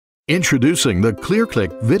Introducing the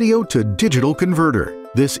ClearClick Video-to-Digital Converter.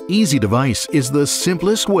 This easy device is the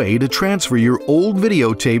simplest way to transfer your old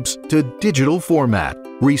videotapes to digital format.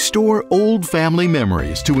 Restore old family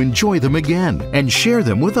memories to enjoy them again and share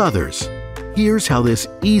them with others. Here's how this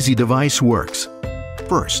easy device works.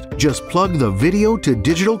 First, just plug the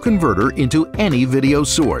Video-to-Digital Converter into any video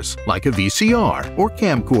source, like a VCR or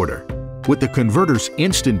camcorder. With the converter's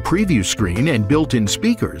instant preview screen and built-in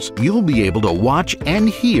speakers, you'll be able to watch and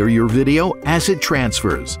hear your video as it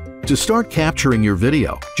transfers. To start capturing your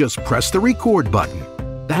video, just press the record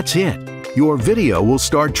button. That's it. Your video will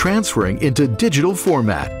start transferring into digital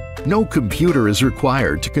format. No computer is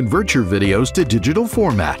required to convert your videos to digital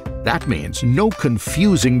format. That means no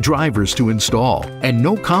confusing drivers to install and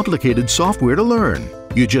no complicated software to learn.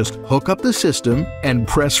 You just hook up the system and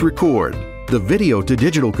press record. The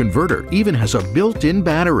Video-to-Digital Converter even has a built-in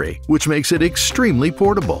battery, which makes it extremely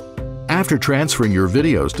portable. After transferring your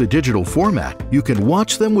videos to digital format, you can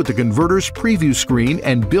watch them with the converter's preview screen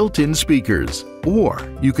and built-in speakers. Or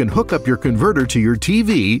you can hook up your converter to your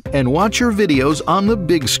TV and watch your videos on the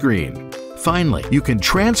big screen. Finally, you can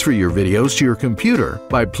transfer your videos to your computer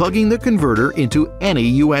by plugging the converter into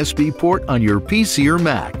any USB port on your PC or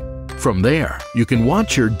Mac. From there, you can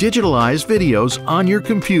watch your digitalized videos on your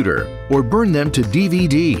computer or burn them to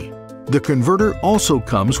DVD. The converter also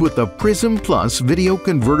comes with the Prism Plus Video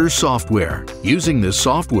Converter software. Using this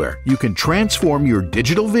software, you can transform your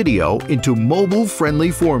digital video into mobile-friendly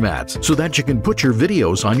formats so that you can put your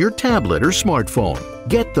videos on your tablet or smartphone.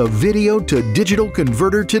 Get the Video-to-Digital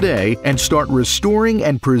Converter today and start restoring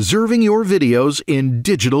and preserving your videos in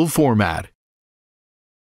digital format.